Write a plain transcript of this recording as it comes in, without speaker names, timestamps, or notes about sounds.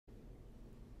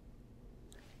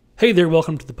Hey there,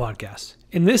 welcome to the podcast.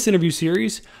 In this interview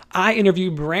series, I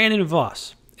interview Brandon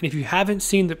Voss. And if you haven't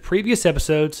seen the previous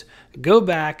episodes, go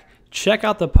back, check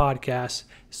out the podcast,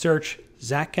 search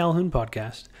Zach Calhoun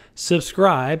Podcast,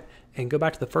 subscribe, and go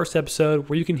back to the first episode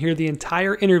where you can hear the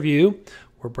entire interview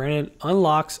where Brandon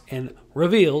unlocks and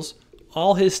reveals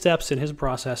all his steps in his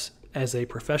process as a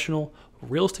professional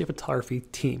real estate photography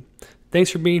team. Thanks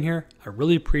for being here. I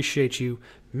really appreciate you.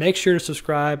 Make sure to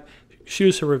subscribe,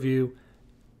 shoot us a review,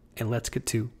 and let's get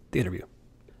to the interview.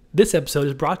 This episode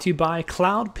is brought to you by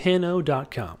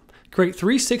CloudPano.com. Create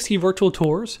 360 virtual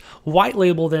tours, white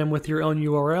label them with your own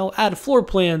URL, add floor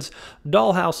plans,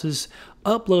 doll houses,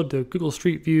 upload to Google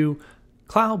Street View.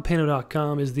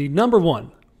 CloudPano.com is the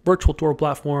 #1 virtual tour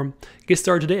platform. Get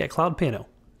started today at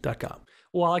CloudPano.com.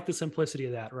 Well, I like the simplicity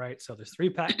of that, right? So there's 3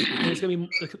 packages.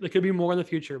 There could be more in the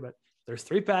future, but there's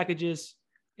 3 packages.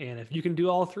 And if you can do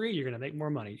all 3, you're going to make more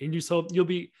money. And they'll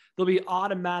be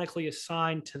automatically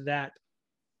assigned to that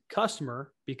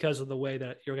customer because of the way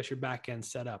that your back end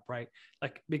set up, right?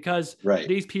 Like because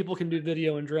these people can do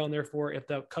video and drone. Therefore, if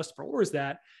the customer orders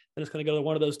that, then it's going to go to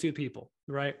one of those 2 people,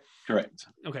 right? Correct.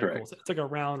 Okay, Correct. Cool. So it's like a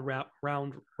round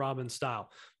robin style.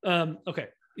 Okay,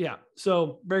 yeah.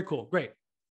 So very cool, great.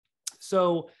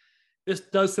 So this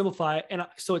does simplify it, and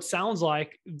so it sounds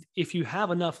like if you have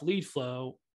enough lead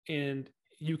flow and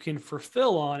you can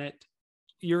fulfill on it,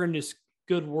 you're in this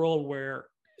good world where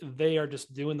they are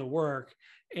just doing the work,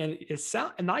 and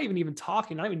and not even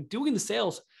talking, not even doing the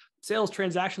sales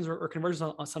transactions or conversions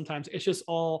on sometimes. It's just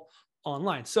all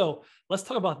online. So let's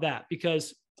talk about that,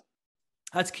 because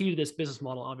that's key to this business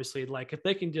model. Obviously, like if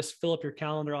they can just fill up your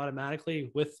calendar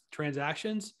automatically with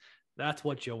transactions, that's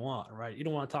what you want, right? You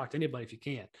don't want to talk to anybody if you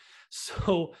can.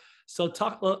 So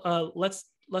talk. Let's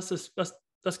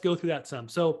go through that some.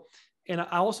 So. And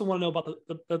I also want to know about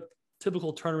the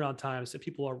typical turnaround times that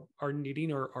people are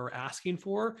needing or asking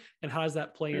for, and how does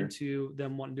that play into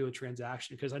them wanting to do a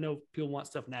transaction? Because I know people want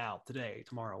stuff now, today,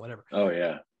 tomorrow, whatever. Oh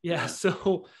yeah. Yeah.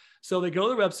 So they go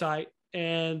to the website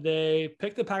and they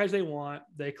pick the package they want.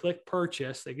 They click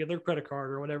purchase. They give their credit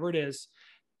card or whatever it is,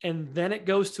 and then it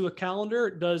goes to a calendar.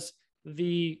 Does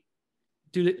the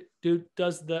agent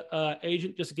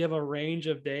just give a range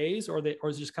of days, or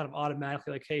is it just kind of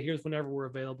automatically like, hey, here's whenever we're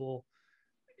available?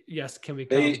 Yes, can we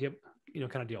give,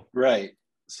 kind of deal. Right.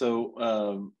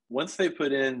 So once they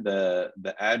put in the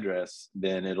address,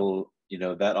 then it'll,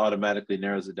 that automatically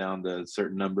narrows it down to a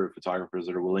certain number of photographers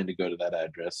that are willing to go to that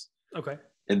address. Okay.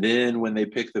 And then when they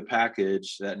pick the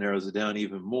package, that narrows it down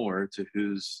even more to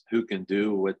who can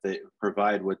do what they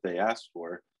provide, what they asked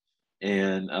for.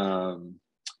 And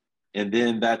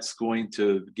then that's going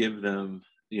to give them,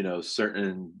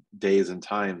 certain days and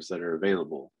times that are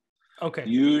available. Okay.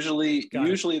 Usually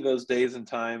those days and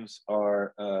times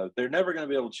are, they're never going to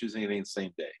be able to choose anything the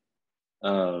same day.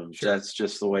 Sure. That's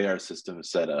just the way our system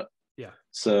is set up. Yeah.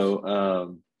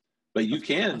 So, but you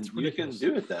can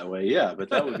do it that way. Yeah. But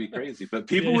that would be crazy. But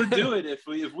people would do it if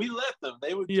we let them,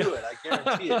 they would do it. I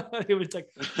guarantee it. It was like,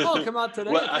 oh, come out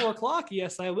today at 4:00.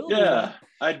 Yes, I will. Yeah.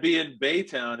 I'd be in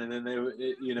Baytown, and then they would,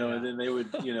 and then they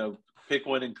would, pick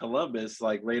one in Columbus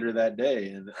like later that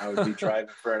day, and I would be driving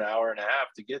for an hour and a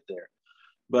half to get there.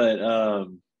 But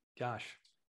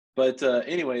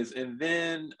anyways, and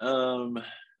then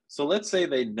so let's say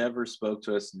they never spoke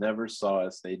to us, never saw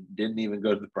us, they didn't even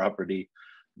go to the property,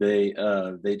 they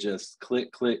just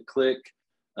click.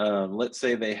 Let's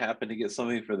say they happen to get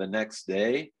something for the next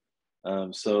day.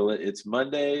 So it's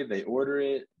Monday, they order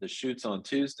it, the shoot's on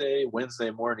Tuesday,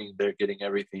 Wednesday morning they're getting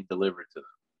everything delivered to them.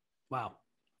 Wow.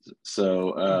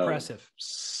 So impressive.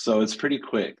 So it's pretty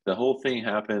quick. The whole thing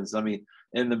happens. I mean,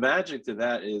 and the magic to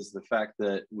that is the fact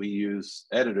that we use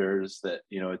editors, that,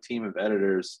 a team of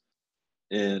editors,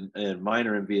 and mine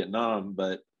are in Vietnam,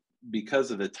 but because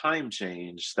of the time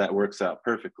change, that works out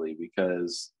perfectly,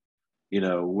 because,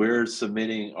 we're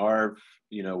submitting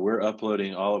we're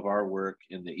uploading all of our work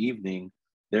in the evening.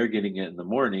 They're getting it in the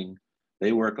morning.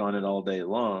 They work on it all day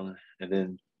long, and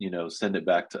then, send it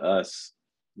back to us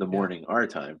the morning, our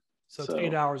time. So it's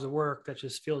 8 hours of work that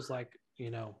just feels like,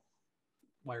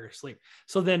 while you're asleep.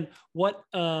 So then what,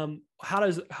 how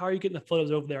are you getting the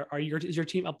photos over there? Is your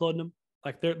team uploading them?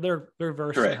 Like they're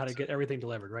versed in how to get everything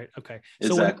delivered, right? Okay. So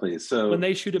exactly. So when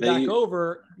they shoot it back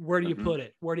over, where do you put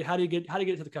it? How do you get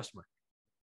it to the customer?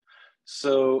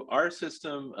 So our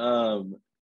system,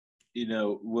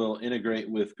 will integrate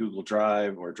with Google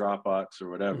Drive or Dropbox or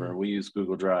whatever. Mm-hmm. We use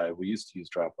Google Drive. We used to use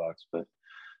Dropbox, but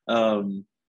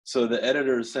so the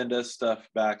editors send us stuff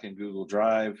back in Google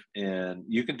Drive, and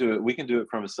we can do it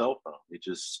from a cell phone. We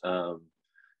just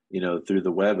through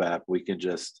the web app, we can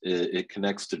just, it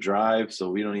connects to Drive. So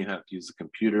we don't even have to use the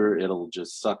computer. It'll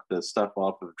just suck the stuff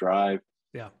off of Drive,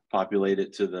 Yeah. populate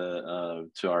it to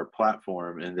our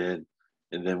platform. And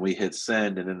then we hit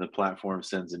send, and then the platform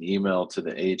sends an email to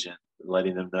the agent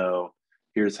letting them know,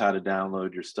 here's how to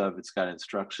download your stuff. It's got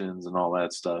instructions and all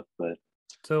that stuff. But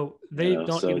so they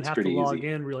don't so even it's have to pretty log easy.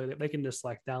 in really. They can just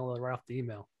like download right off the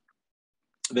email.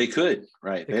 They could,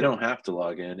 right? They They could. don't have to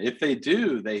log in. If they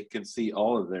do, they can see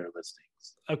all of their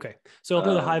listings. Okay. So if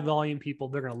they're the high volume people,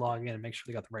 they're going to log in and make sure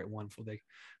they got the right one before they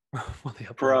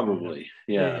upload. Probably.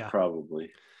 Yeah. Yeah,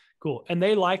 probably. Cool. And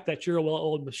they like that you're a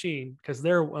well-oiled machine because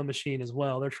they're a machine as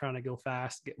well. They're trying to go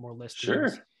fast, get more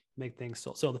listings, Sure. make things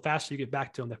so the faster you get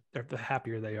back to them, the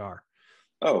happier they are.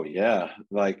 Oh yeah,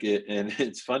 like it, and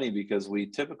it's funny because we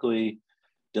typically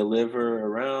deliver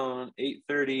around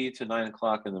 8:30 to 9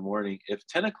 o'clock in the morning. If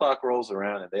 10 o'clock rolls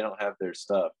around and they don't have their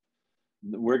stuff,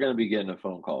 we're going to be getting a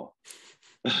phone call.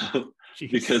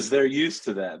 Because they're used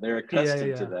to that, they're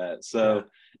accustomed to that. So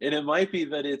and it might be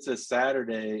that it's a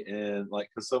Saturday, and like,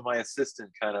 because so my assistant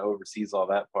kind of oversees all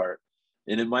that part,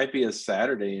 and it might be a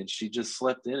Saturday and she just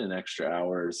slept in an extra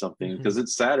hour or something because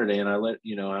it's Saturday, and I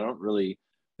don't really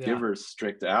give her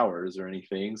strict hours or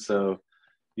anything. So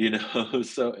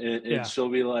so and she'll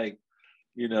be like,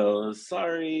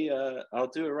 sorry, I'll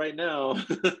do it right now.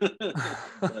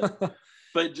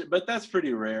 but that's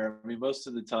pretty rare. I mean, most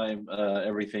of the time,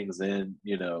 everything's in,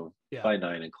 by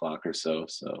 9 o'clock or so.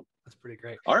 So that's pretty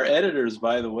great. Our editors,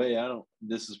 by the way,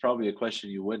 this is probably a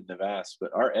question you wouldn't have asked,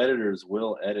 but our editors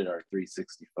will edit our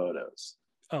 360 photos.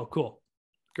 Oh, cool.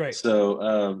 Great.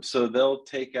 So they'll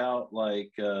take out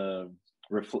like,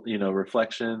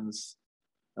 reflections.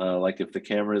 Like if the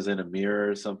camera is in a mirror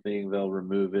or something, they'll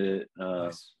remove it.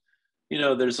 Nice.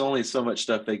 There's only so much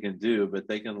stuff they can do, but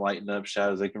they can lighten up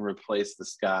shadows. They can replace the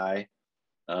sky,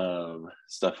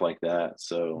 stuff like that.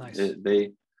 So nice.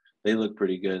 They look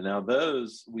pretty good. Now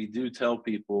those, we do tell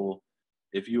people,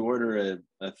 if you order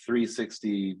a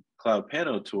 360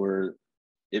 CloudPano tour,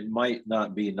 it might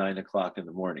not be 9 o'clock in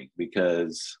the morning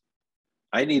because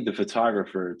I need the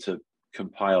photographer to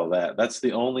compile that. That's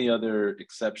the only other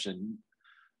exception.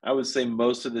 I would say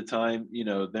most of the time,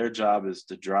 their job is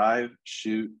to drive,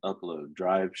 shoot, upload,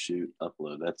 drive, shoot,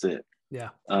 upload. That's it. Yeah.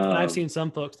 And I've seen some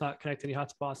folks not connect any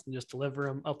hotspots and just deliver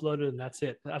them, upload it, and that's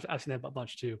it. I've seen that a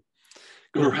bunch too.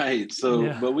 Cool. Right.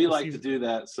 So, but we like to do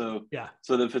that. So,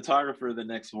 so the photographer the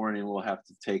next morning will have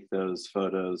to take those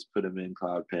photos, put them in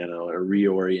CloudPano, or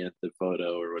reorient the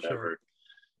photo or whatever. Sure.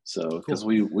 So, because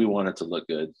we want it to look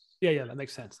good. Yeah. That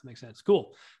makes sense.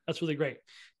 Cool. That's really great.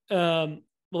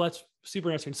 Well, that's super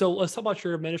interesting. So let's talk about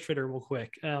your administrator real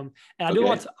quick. And I do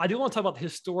want to talk about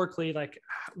historically, like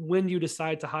when you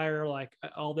decide to hire, like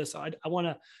all this. I want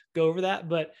to go over that.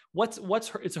 But what's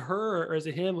her? It's a her or is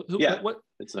it him? What?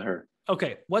 It's a her.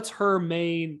 Okay. What's her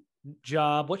main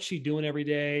job? What's she doing every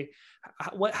day?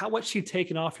 What's she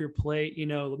taking off your plate?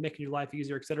 Making your life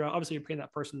easier, et cetera. Obviously, you're paying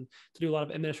that person to do a lot of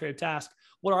administrative tasks.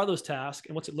 What are those tasks,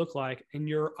 and what's it look like in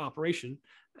your operation,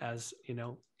 as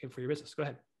for your business? Go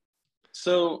ahead.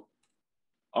 So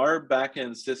our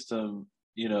backend system,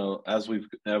 as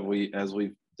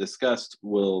we've discussed,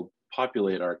 will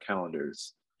populate our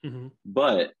calendars. Mm-hmm.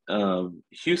 But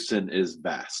Houston is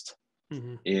vast.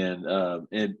 Mm-hmm.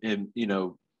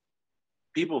 And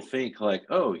people think like,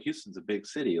 oh, Houston's a big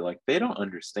city. Like, they don't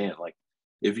understand. Like,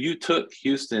 if you took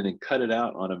Houston and cut it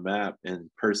out on a map and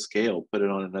per scale put it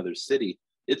on another city,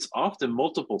 it's often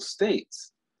multiple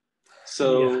states.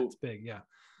 So it's big. Yeah.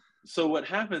 So what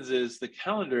happens is the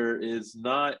calendar is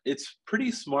not, it's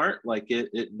pretty smart. Like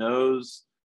it knows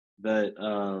that,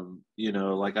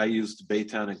 like I used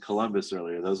Baytown and Columbus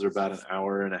earlier. Those are about an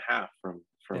hour and a half from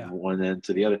one end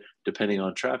to the other, depending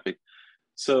on traffic.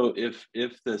 So if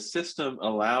the system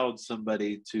allowed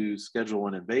somebody to schedule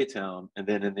one in Baytown and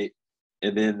then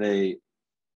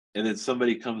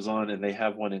somebody comes on and they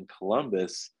have one in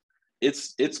Columbus,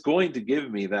 it's going to give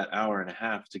me that hour and a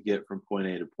half to get from point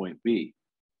A to point B.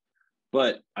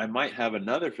 But I might have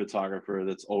another photographer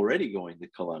that's already going to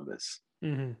Columbus,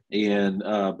 and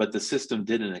but the system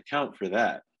didn't account for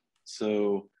that.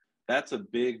 So that's a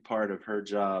big part of her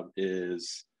job,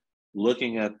 is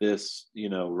looking at this,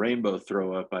 rainbow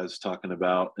throw up I was talking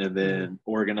about, and then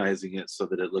organizing it so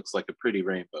that it looks like a pretty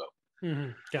rainbow.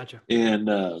 Gotcha. And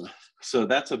so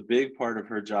that's a big part of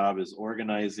her job, is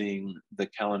organizing the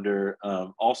calendar.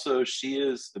 Also, she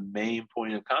is the main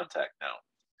point of contact now.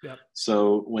 Yep.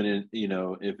 So when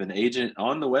if an agent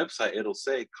on the website, it'll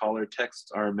say call or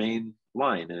text our main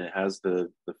line, and it has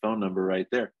the phone number right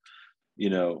there.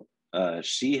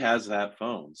 she has that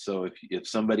phone. So if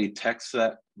somebody texts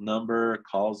that number,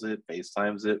 calls it,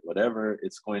 FaceTimes it, whatever,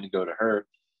 it's going to go to her.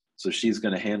 So she's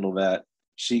going to handle that.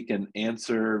 She can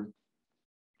answer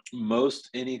most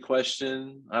any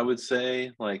question, I would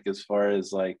say, like as far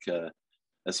as like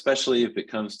especially if it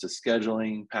comes to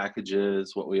scheduling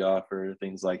packages, what we offer,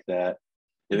 things like that.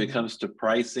 If it comes to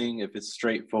pricing, if it's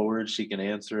straightforward, she can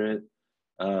answer it.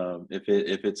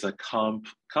 If it's a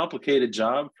complicated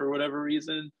job for whatever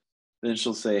reason, then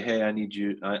she'll say, "Hey, I need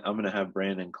you. I'm going to have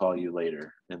Brandon call you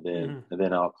later," and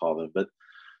then I'll call them. But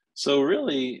so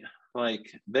really,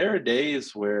 like there are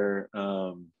days where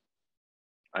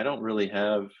I don't really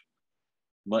have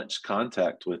much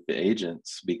contact with the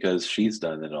agents because she's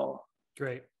done it all.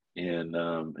 Great. And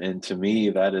to me,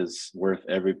 that is worth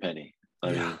every penny.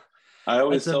 I mean, I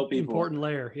always That's tell an people, important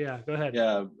layer. Yeah, go ahead.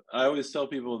 yeah, I always tell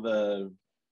people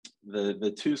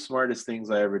the two smartest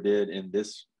things I ever did in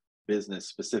this business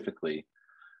specifically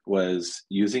was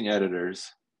using editors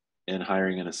and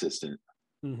hiring an assistant.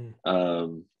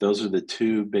 Those are the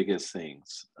two biggest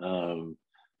things.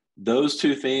 Those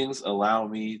two things allow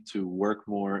me to work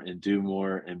more and do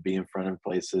more and be in front of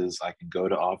places. I can go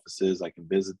to offices, I can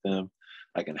visit them,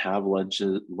 I can have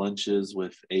lunches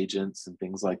with agents and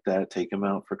things like that, take them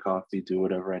out for coffee, do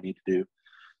whatever I need to do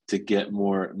to get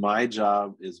more. My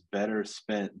job is better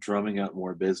spent drumming up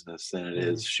more business than it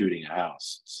is shooting a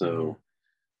house. So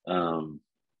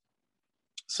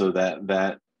so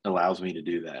that allows me to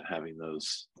do that, having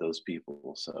those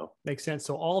people. So makes sense.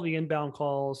 So all the inbound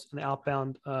calls and the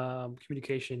outbound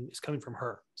communication is coming from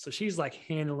her. So she's like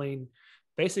handling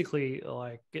basically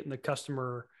like getting the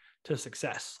customer to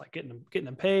success, like getting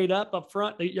them paid up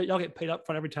front. Y'all get paid up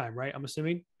front every time, right? I'm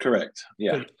assuming. Correct.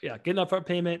 Yeah. Good. Yeah. Getting upfront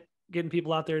payment, getting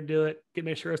people out there to do it,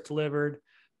 make sure it's delivered,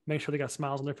 make sure they got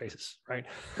smiles on their faces, right?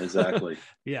 Exactly.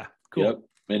 Yeah. Cool. Yep.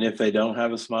 And if they don't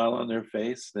have a smile on their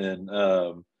face, then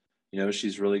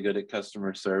she's really good at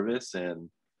customer service. And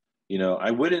I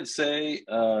wouldn't say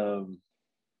I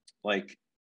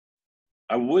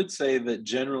would say that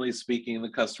generally speaking, the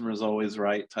customer is always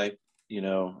right type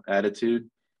attitude.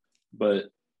 But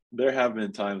there have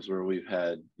been times where we've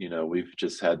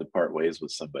just had to part ways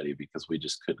with somebody because we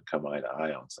just couldn't come eye to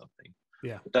eye on something.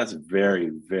 Yeah. But that's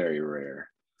very, very rare.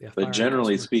 Yeah, but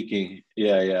generally speaking,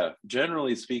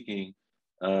 generally speaking,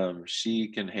 she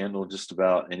can handle just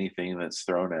about anything that's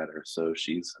thrown at her. So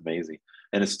she's amazing.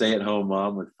 And a stay-at-home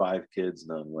mom with 5 kids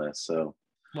nonetheless. So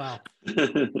wow.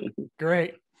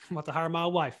 Great. I'm about to hire my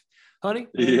wife. Honey,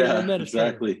 yeah,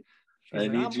 exactly. I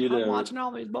need you to. I'm watching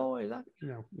all these boys.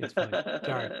 It's funny.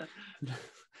 Sorry.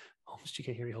 Oh, she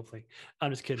can't hear me, hopefully.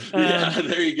 I'm just kidding. Yeah,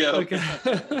 there you go. Okay.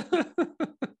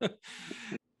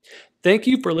 Thank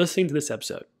you for listening to this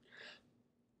episode.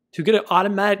 To get an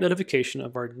automatic notification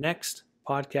of our next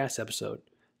podcast episode,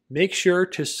 make sure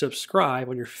to subscribe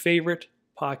on your favorite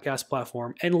podcast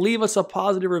platform and leave us a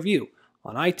positive review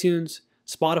on iTunes,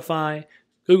 Spotify,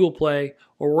 Google Play,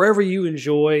 or wherever you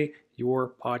enjoy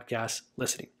your podcast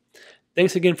listening.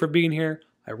 Thanks again for being here.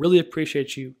 I really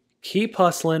appreciate you. Keep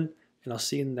hustling, and I'll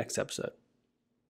see you in the next episode.